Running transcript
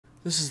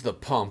This is the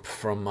pump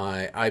from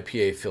my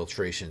IPA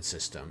filtration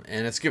system,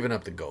 and it's given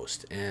up the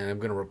ghost, and I'm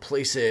going to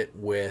replace it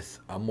with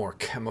a more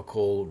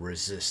chemical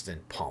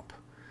resistant pump.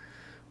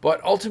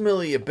 But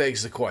ultimately it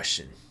begs the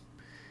question,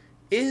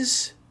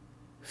 is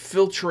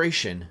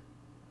filtration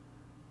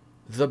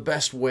the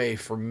best way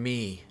for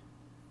me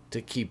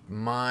to keep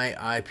my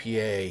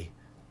IPA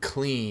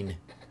clean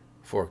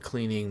for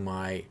cleaning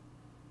my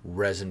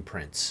resin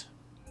prints?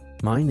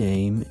 My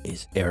name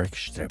is Eric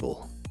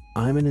Strebel.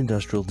 I'm an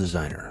industrial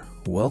designer.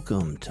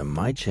 Welcome to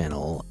my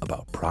channel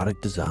about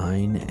product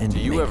design and Do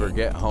you making. ever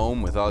get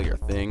home with all your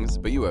things,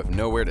 but you have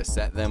nowhere to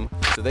set them,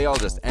 so they all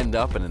just end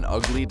up in an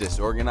ugly,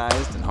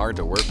 disorganized, and hard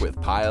to work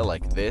with pile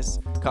like this,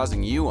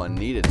 causing you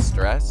unneeded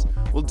stress?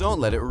 Well, don't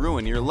let it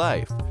ruin your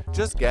life.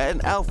 Just get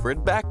an Alfred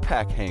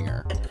backpack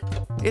hanger.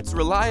 It's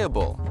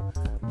reliable,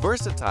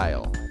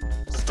 versatile,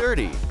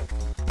 sturdy,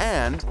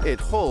 and it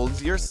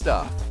holds your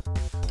stuff.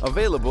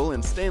 Available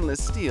in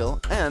stainless steel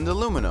and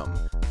aluminum.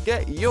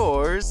 Get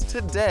yours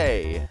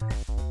today.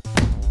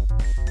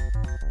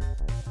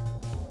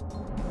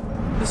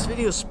 This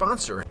video's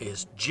sponsor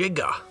is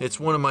Jigga. It's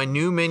one of my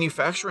new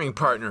manufacturing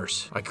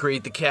partners. I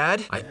create the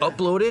CAD, I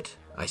upload it,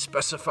 I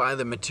specify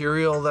the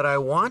material that I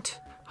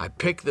want, I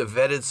pick the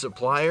vetted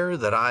supplier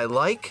that I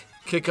like,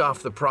 kick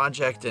off the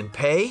project and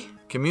pay,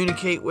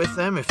 communicate with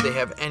them if they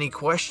have any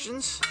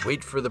questions,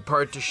 wait for the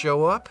part to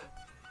show up,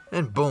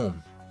 and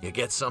boom, you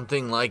get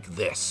something like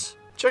this.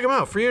 Check them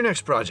out for your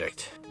next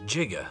project.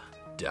 Jigga.io.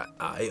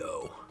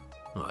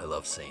 Oh, I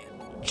love saying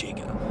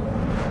Jigga.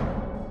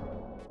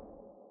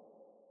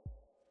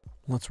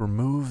 Let's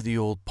remove the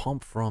old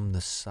pump from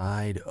the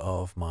side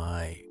of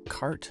my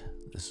cart.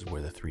 This is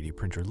where the 3D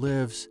printer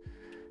lives.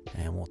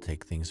 And we'll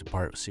take things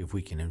apart, see if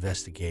we can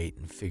investigate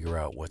and figure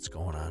out what's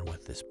going on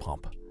with this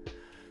pump.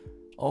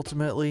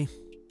 Ultimately,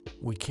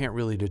 we can't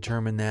really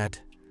determine that.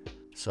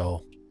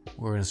 So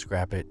we're going to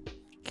scrap it,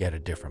 get a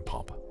different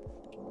pump.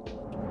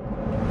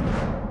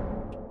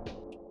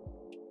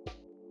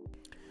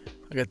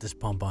 I got this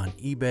pump on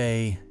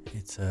eBay.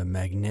 It's a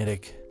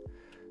magnetic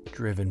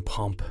driven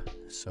pump,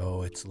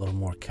 so it's a little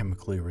more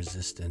chemically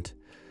resistant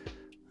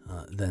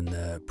than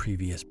the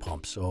previous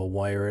pump. So I'll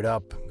wire it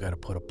up. I've got to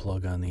put a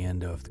plug on the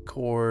end of the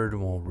cord,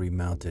 and we'll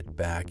remount it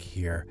back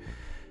here.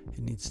 It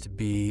needs to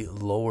be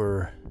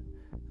lower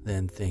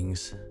than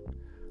things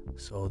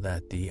so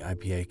that the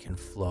IPA can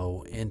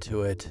flow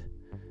into it.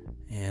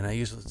 And I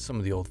use some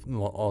of the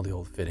all the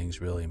old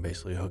fittings really, and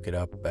basically hook it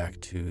up back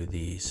to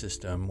the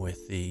system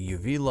with the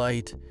UV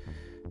light.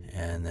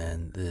 And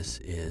then this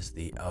is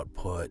the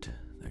output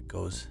that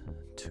goes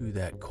to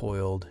that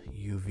coiled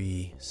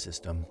UV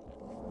system.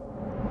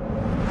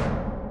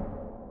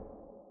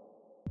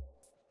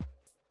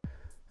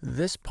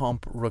 This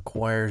pump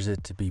requires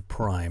it to be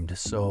primed,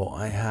 so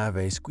I have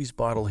a squeeze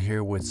bottle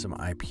here with some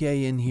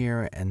IPA in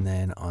here, and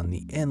then on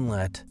the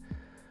inlet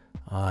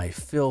I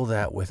fill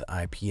that with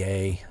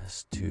IPA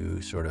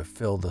to sort of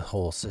fill the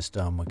whole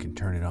system. We can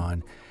turn it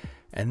on,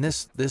 and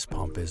this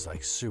pump is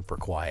like super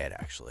quiet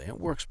actually. It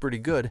works pretty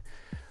good.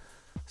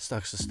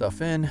 Sucks the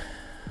stuff in.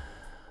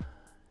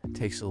 It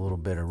takes a little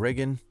bit of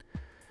rigging,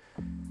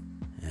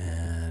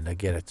 and I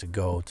get it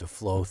to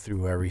flow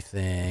through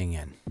everything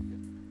and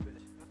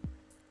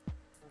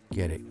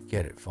get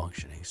it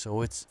functioning.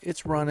 So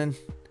it's running.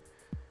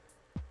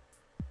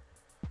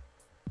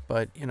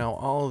 But you know,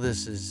 all of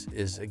this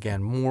is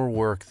again more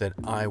work that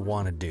I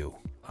want to do.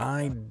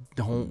 I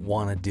don't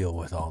want to deal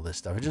with all this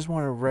stuff. I just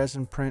want to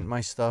resin print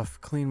my stuff,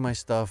 clean my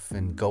stuff,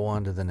 and go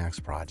on to the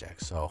next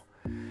project. So,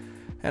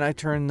 and I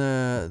turn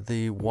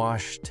the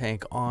wash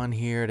tank on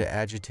here to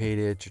agitate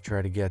it to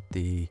try to get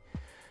the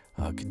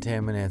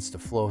contaminants to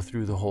flow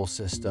through the whole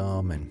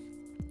system and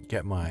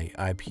get my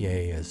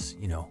IPA as,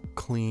 you know,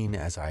 clean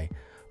as I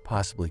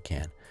possibly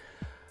can.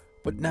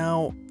 But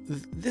now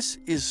this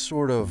is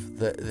sort of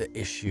the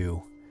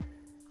issue,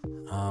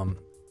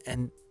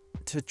 and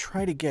to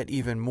try to get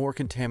even more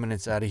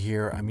contaminants out of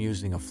here, I'm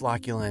using a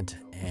flocculant,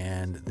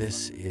 and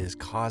this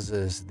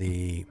causes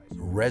the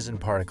resin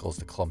particles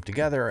to clump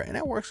together, and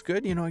it works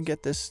good. You know, I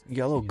get this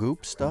yellow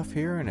goop stuff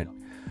here, and it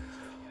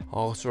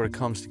all sort of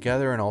comes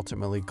together and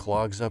ultimately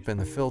clogs up in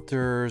the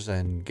filters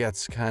and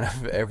gets kind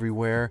of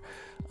everywhere,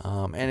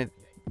 and it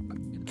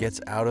gets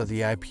out of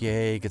the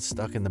IPA, gets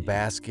stuck in the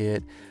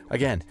basket.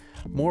 Again,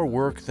 more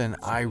work than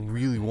I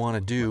really want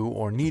to do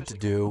or need to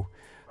do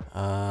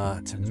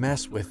to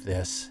mess with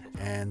this,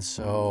 and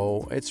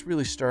so it's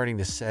really starting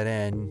to set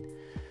in.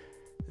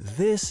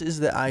 This is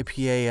the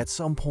IPA. At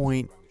some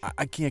point,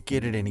 I can't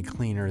get it any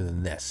cleaner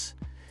than this,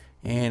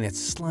 and it's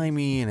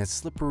slimy and it's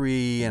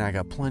slippery, and I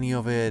got plenty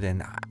of it,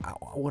 and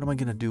what am I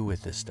gonna do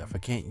with this stuff? I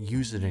can't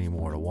use it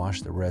anymore to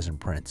wash the resin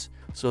prints.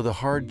 So the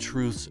hard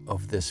truths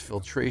of this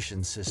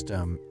filtration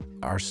system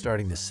are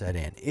starting to set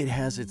in. It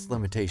has its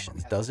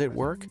limitations. Does it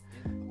work?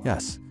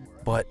 Yes,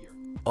 but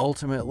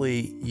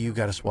ultimately you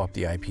got to swap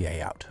the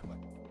IPA out.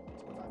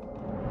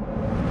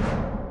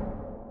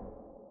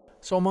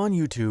 So I'm on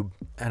YouTube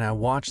and I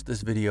watched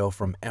this video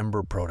from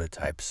Ember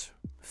Prototypes.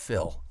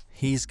 Phil,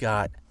 he's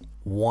got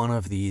one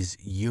of these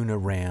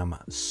Uniram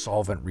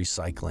solvent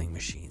recycling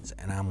machines.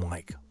 And I'm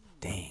like,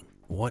 dang,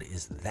 what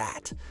is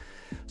that?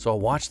 So I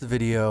watched the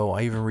video.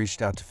 I even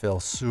reached out to Phil,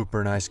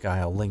 super nice guy.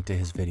 I'll link to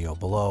his video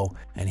below.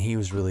 And he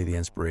was really the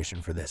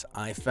inspiration for this.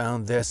 I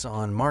found this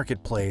on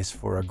Marketplace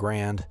for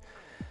 $1,000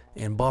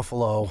 in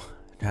Buffalo.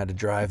 Had to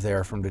drive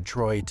there from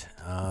Detroit.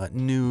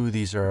 Knew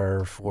these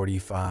are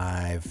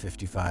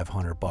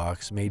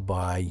 $5,500 made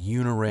by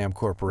Uniram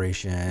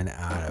Corporation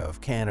out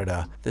of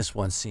Canada. This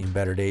one's seen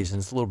better days,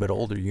 and it's a little bit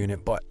older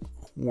unit, but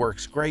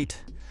works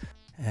great.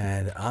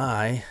 And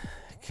I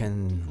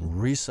can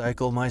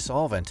recycle my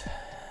solvent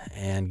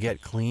and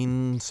get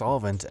clean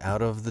solvent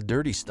out of the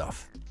dirty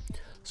stuff.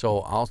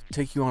 So I'll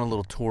take you on a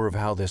little tour of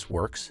how this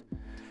works.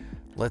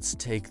 Let's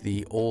take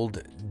the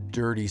old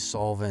dirty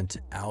solvent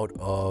out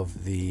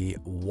of the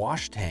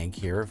wash tank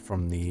here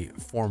from the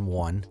Form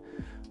 1.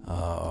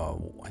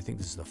 I think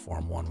this is the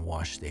Form 1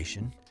 wash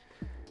station.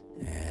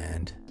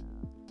 And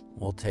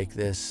we'll take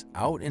this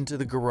out into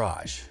the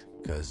garage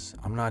because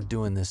I'm not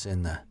doing this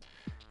in the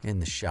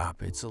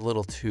shop. It's a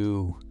little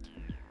too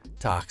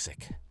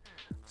toxic.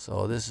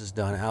 So this is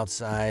done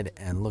outside,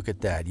 and look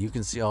at that. You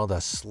can see all the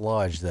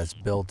sludge that's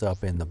built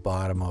up in the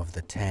bottom of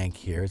the tank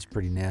here. It's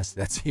pretty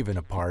nasty. That's even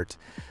a part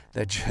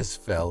that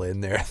just fell in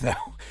there that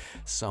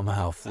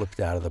somehow flipped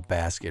out of the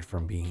basket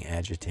from being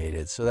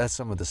agitated. So that's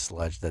some of the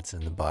sludge that's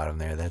in the bottom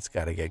there. That's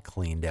got to get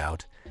cleaned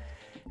out.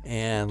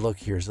 And look,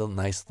 here's a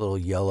nice little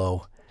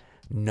yellow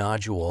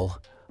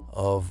nodule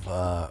of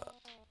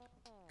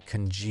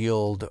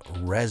congealed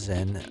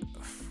resin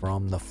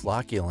from the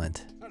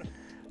flocculant.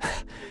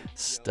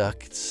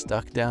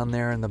 stuck down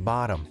there in the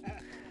bottom.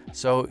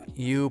 So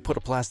you put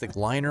a plastic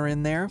liner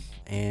in there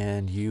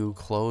and you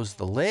close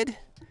the lid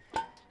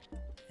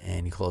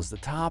and you close the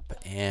top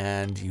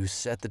and you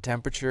set the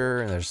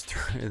temperature.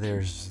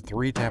 There's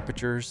three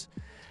temperatures.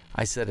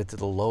 I set it to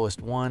the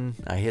lowest one.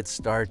 I hit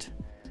start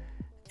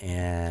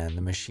and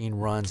the machine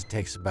runs. It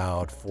takes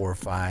about 4 or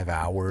 5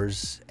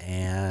 hours,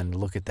 and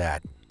look at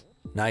that.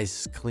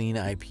 Nice clean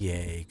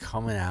IPA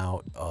coming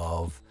out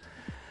of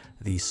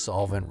the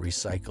solvent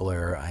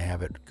recycler. I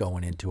have it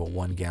going into a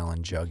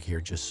 1-gallon jug here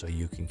just so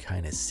you can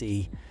kind of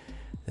see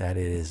that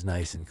it is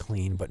nice and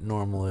clean. But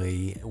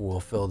normally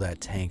we'll fill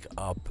that tank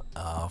up.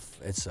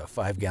 It's a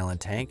 5-gallon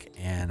tank,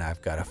 and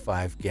I've got a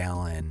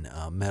 5-gallon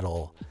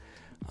metal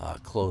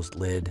closed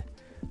lid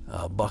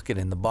bucket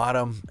in the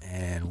bottom,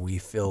 and we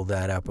fill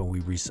that up and we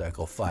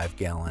recycle 5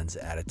 gallons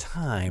at a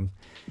time.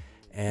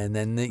 And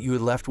then you're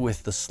left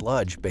with the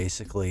sludge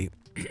basically,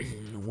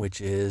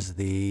 which is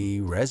the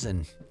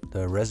resin,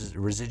 the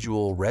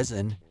residual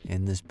resin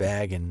in this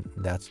bag, and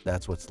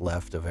that's what's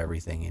left of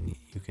everything, and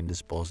you can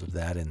dispose of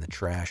that in the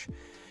trash.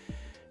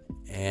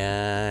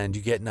 And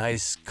you get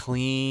nice,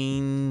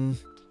 clean,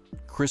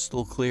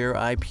 crystal clear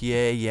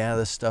IPA. Yeah,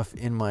 the stuff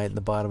in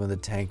the bottom of the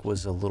tank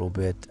was a little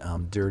bit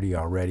dirty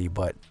already,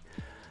 but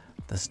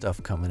the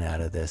stuff coming out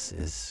of this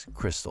is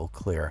crystal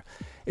clear.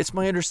 It's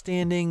my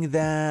understanding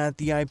that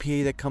the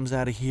IPA that comes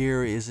out of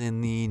here is in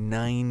the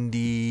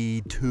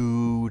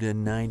 92 to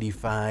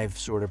 95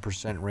 sort of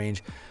percent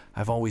range.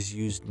 I've always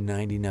used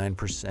 99%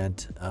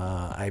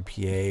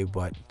 IPA,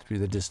 but through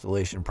the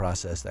distillation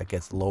process that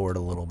gets lowered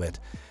a little bit.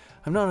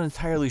 I'm not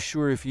entirely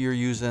sure if you're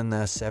using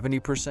the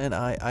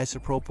 70%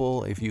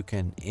 isopropyl, if you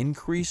can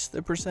increase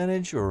the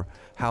percentage or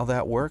how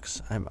that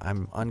works.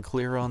 I'm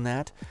unclear on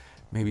that.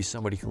 Maybe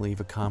somebody can leave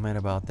a comment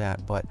about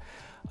that, but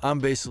I'm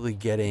basically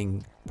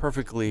getting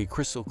perfectly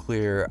crystal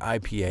clear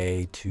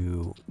IPA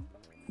to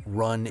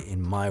run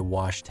in my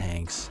wash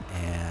tanks,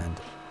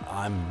 and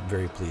I'm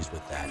very pleased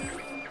with that.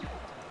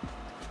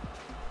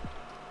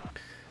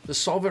 The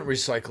solvent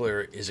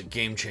recycler is a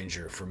game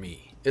changer for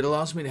me. It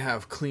allows me to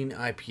have clean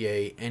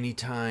IPA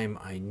anytime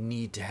I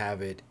need to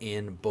have it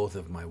in both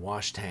of my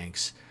wash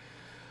tanks.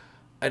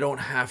 I don't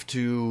have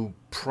to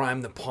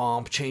prime the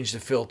pump, change the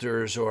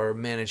filters, or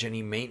manage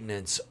any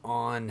maintenance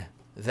on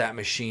that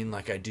machine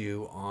like I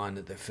do on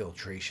the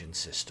filtration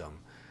system.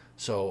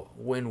 So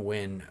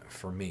win-win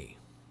for me.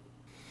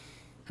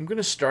 I'm going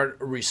to start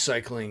a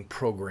recycling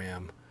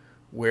program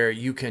where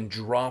you can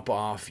drop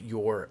off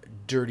your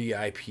dirty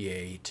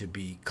IPA to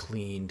be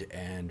cleaned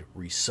and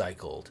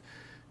recycled.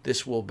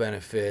 This will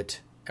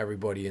benefit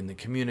everybody in the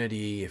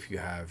community. If you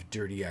have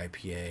dirty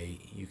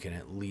IPA, you can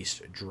at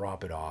least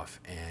drop it off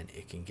and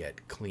it can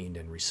get cleaned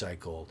and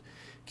recycled,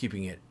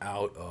 keeping it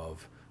out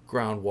of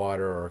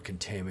groundwater or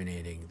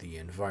contaminating the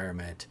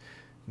environment,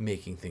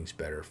 making things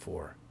better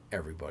for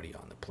everybody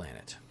on the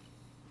planet.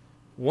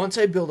 Once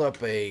I build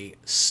up a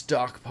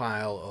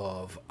stockpile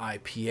of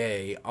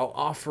IPA, I'll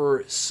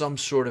offer some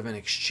sort of an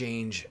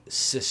exchange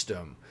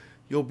system.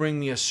 You'll bring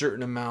me a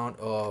certain amount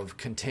of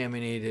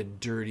contaminated,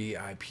 dirty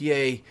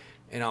IPA,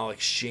 and I'll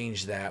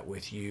exchange that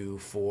with you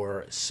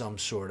for some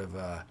sort of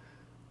a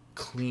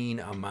clean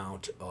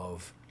amount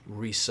of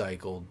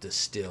recycled,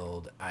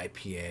 distilled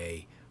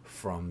IPA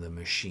from the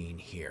machine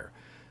here,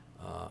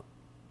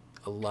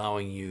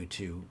 allowing you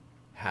to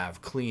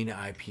have clean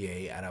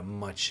IPA at a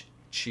much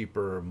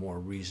cheaper, more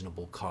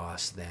reasonable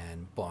cost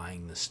than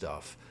buying the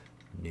stuff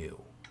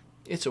new.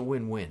 It's a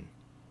win-win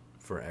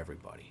for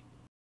everybody.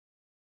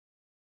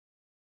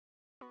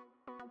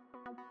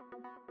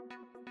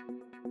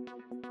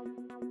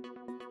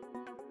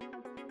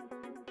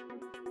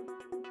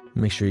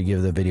 Make sure you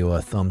give the video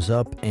a thumbs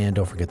up and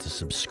don't forget to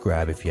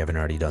subscribe if you haven't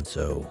already done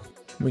so.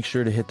 Make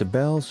sure to hit the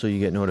bell so you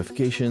get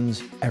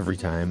notifications every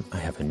time I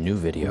have a new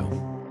video.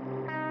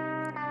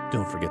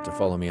 Don't forget to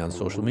follow me on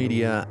social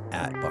media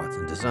at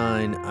Botzen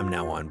Design. I'm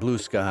now on Blue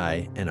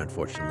Sky and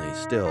unfortunately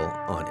still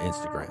on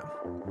Instagram.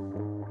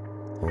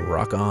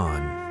 Rock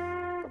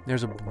on.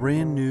 There's a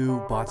brand new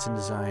Botzen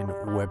Design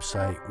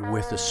website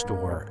with a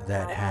store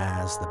that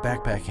has the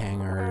backpack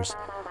hangers,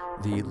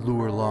 the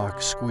lure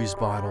lock, squeeze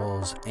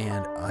bottles,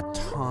 and a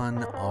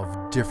ton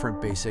of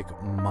different basic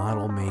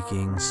model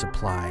making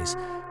supplies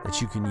that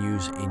you can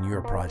use in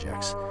your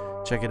projects.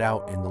 Check it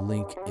out in the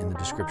link in the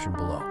description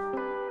below.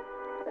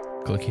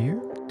 Click here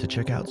to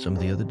check out some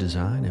of the other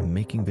design and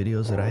making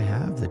videos that I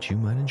have that you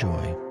might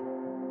enjoy.